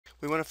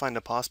We want to find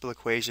a possible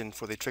equation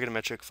for the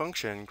trigonometric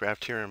function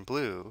graphed here in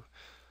blue.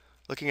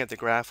 Looking at the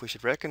graph, we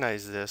should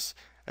recognize this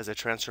as a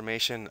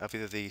transformation of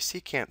either the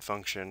secant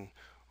function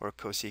or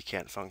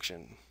cosecant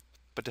function.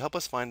 But to help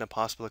us find a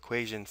possible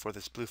equation for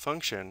this blue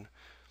function,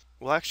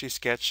 we'll actually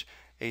sketch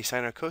a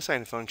sine or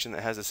cosine function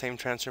that has the same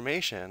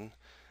transformation,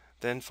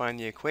 then find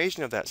the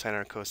equation of that sine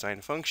or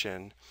cosine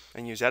function,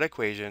 and use that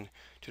equation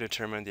to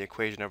determine the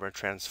equation of our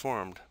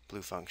transformed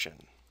blue function.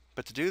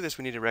 But to do this,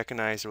 we need to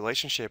recognize the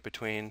relationship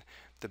between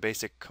the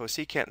basic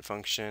cosecant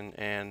function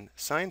and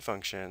sine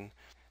function,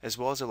 as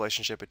well as the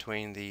relationship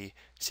between the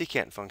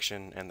secant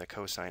function and the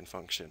cosine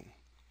function.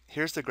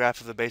 Here's the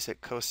graph of the basic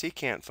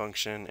cosecant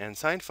function and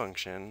sine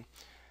function,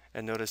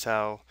 and notice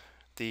how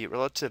the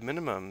relative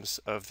minimums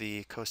of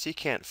the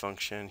cosecant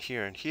function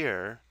here and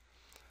here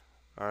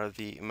are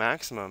the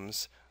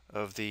maximums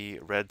of the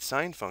red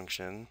sine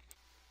function,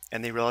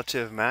 and the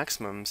relative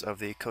maximums of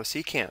the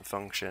cosecant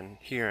function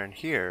here and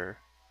here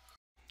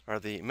are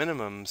the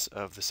minimums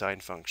of the sine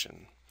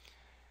function.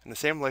 And the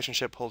same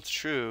relationship holds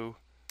true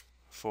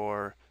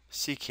for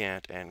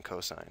secant and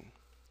cosine.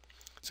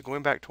 So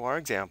going back to our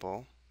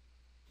example,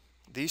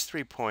 these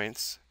 3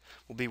 points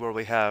will be where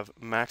we have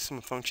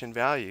maximum function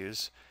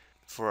values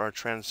for our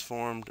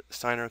transformed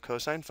sine or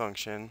cosine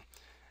function,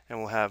 and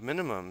we'll have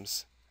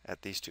minimums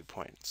at these 2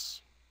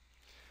 points.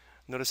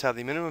 Notice how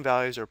the minimum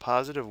values are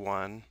positive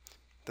 1,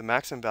 the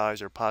maximum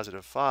values are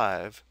positive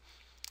 5,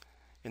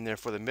 and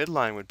therefore the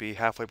midline would be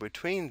halfway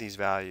between these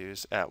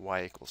values at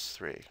y equals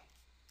 3.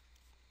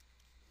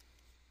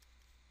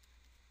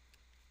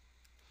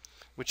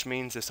 Which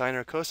means the sine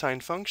or cosine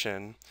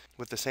function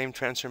with the same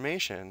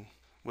transformation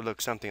would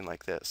look something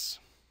like this.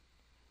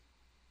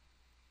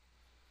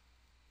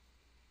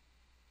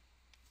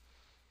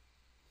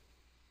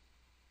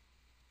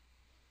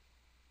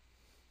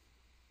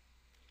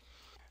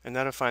 And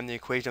now to find the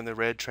equation of the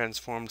red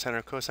transformed sine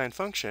or cosine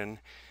function,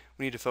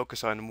 we need to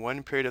focus on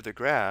one period of the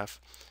graph,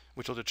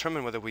 which will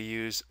determine whether we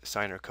use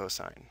sine or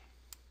cosine.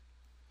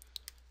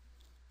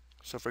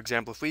 So for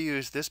example, if we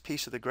use this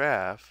piece of the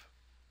graph,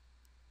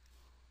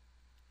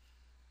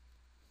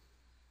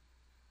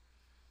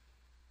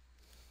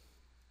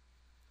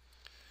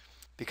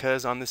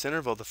 because on this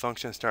interval the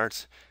function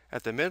starts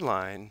at the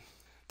midline,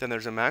 then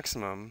there's a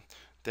maximum,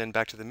 then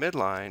back to the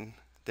midline,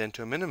 then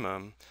to a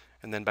minimum,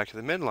 and then back to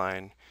the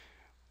midline,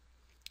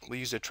 we'll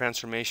use a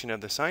transformation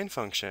of the sine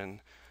function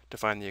to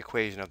find the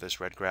equation of this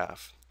red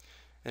graph.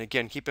 And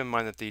again, keep in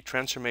mind that the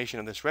transformation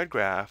of this red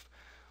graph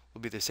will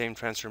be the same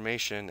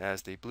transformation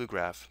as the blue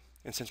graph.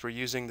 And since we're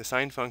using the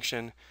sine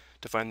function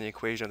to find the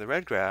equation of the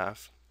red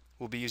graph,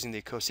 we'll be using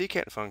the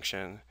cosecant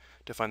function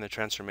to find the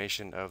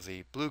transformation of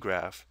the blue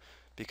graph,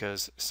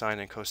 because sine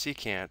and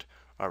cosecant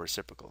are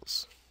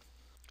reciprocals.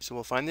 So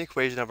we'll find the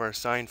equation of our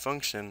sine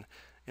function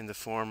in the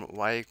form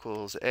y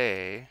equals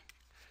a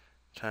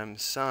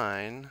times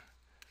sine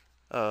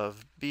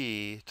of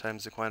b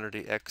times the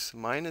quantity x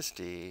minus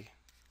d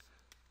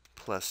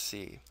plus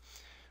c,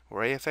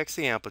 where a affects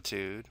the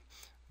amplitude,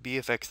 b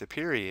affects the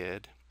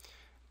period,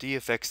 d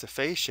affects the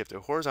phase shift or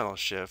horizontal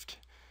shift,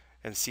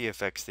 and c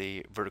affects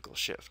the vertical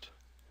shift.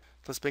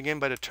 Let's begin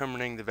by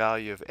determining the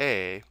value of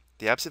a.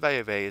 The absolute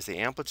value of a is the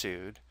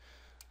amplitude.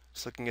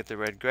 So looking at the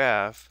red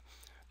graph,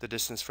 the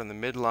distance from the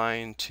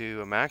midline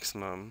to a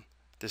maximum,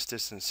 this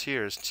distance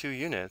here is 2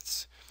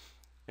 units,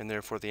 and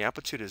therefore the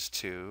amplitude is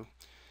 2,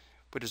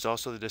 which is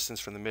also the distance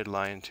from the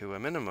midline to a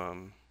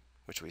minimum,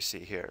 which we see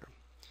here.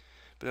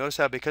 But notice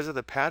how because of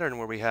the pattern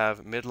where we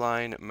have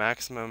midline,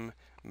 maximum,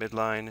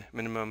 midline,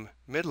 minimum,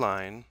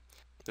 midline,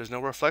 there's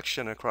no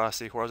reflection across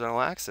the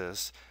horizontal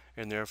axis,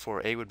 and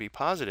therefore a would be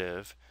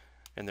positive,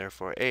 and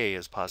therefore a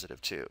is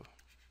positive 2.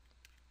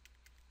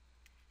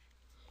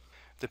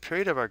 The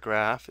period of our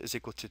graph is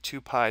equal to 2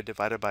 pi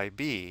divided by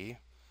b.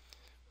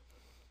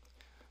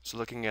 So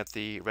looking at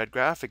the red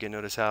graph again,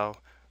 notice how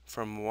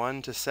from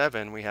 1 to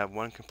 7 we have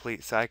one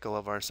complete cycle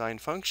of our sine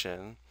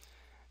function,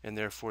 and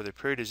therefore the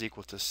period is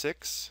equal to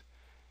 6,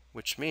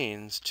 which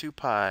means 2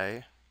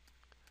 pi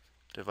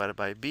divided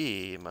by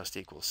b must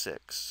equal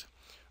 6.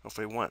 If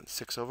we want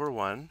 6 over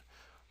 1,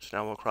 so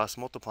now we'll cross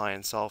multiply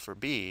and solve for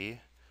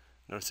b.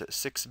 Notice that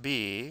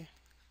 6b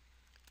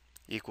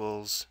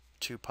equals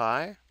 2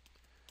 pi.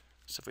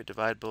 So if we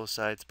divide both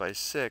sides by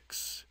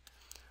 6,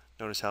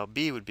 notice how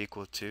b would be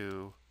equal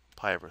to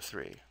pi over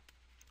 3.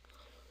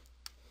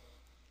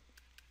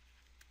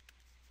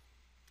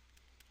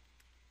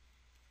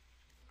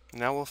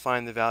 Now we'll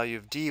find the value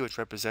of d, which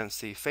represents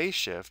the phase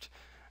shift.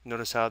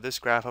 Notice how this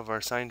graph of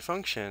our sine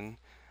function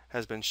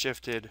has been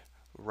shifted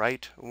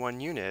right 1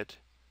 unit,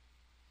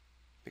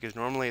 because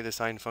normally the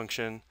sine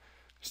function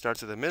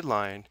starts at the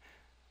midline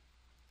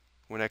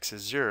when x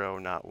is 0,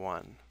 not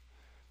 1.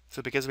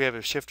 So because we have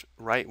a shift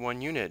right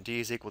 1 unit, d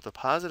is equal to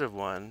positive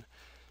 1,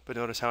 but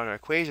notice how in our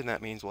equation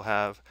that means we'll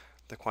have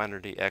the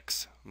quantity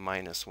x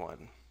minus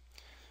 1.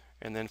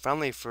 And then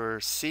finally for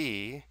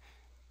c,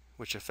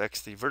 which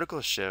affects the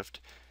vertical shift,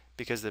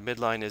 because the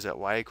midline is at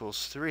y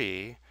equals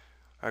 3,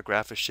 our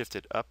graph is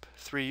shifted up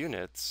 3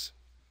 units.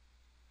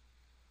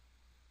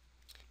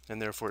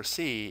 and therefore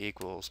c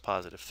equals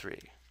positive 3.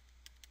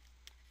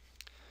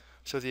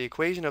 So the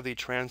equation of the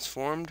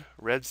transformed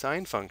red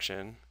sine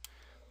function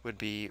would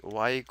be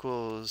y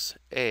equals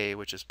a,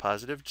 which is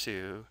positive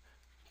 2,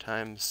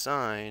 times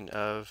sine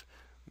of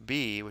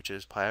b, which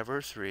is pi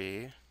over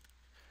 3,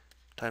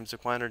 times the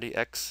quantity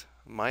x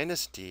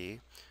minus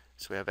d,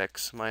 so we have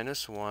x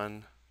minus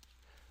 1,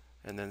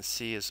 and then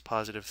c is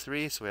positive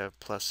 3, so we have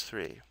plus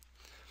 3.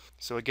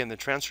 So again, the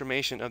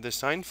transformation of the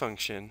sine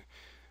function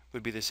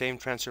would be the same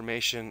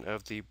transformation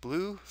of the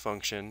blue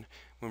function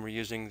when we're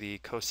using the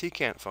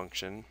cosecant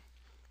function.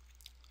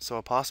 So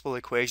a possible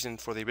equation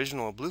for the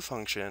original blue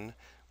function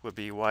would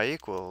be y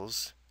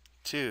equals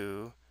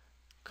 2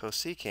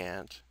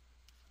 cosecant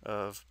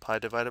of pi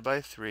divided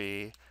by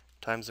 3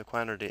 times the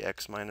quantity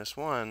x minus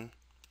 1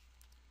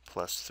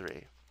 plus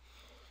 3.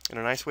 And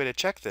a nice way to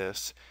check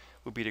this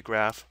would be to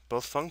graph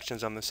both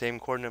functions on the same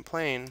coordinate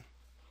plane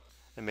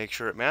and make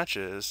sure it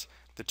matches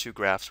the two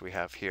graphs we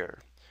have here,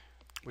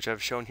 which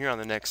I've shown here on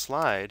the next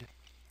slide,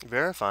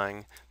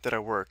 verifying that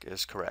our work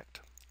is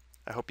correct.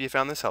 I hope you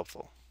found this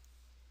helpful.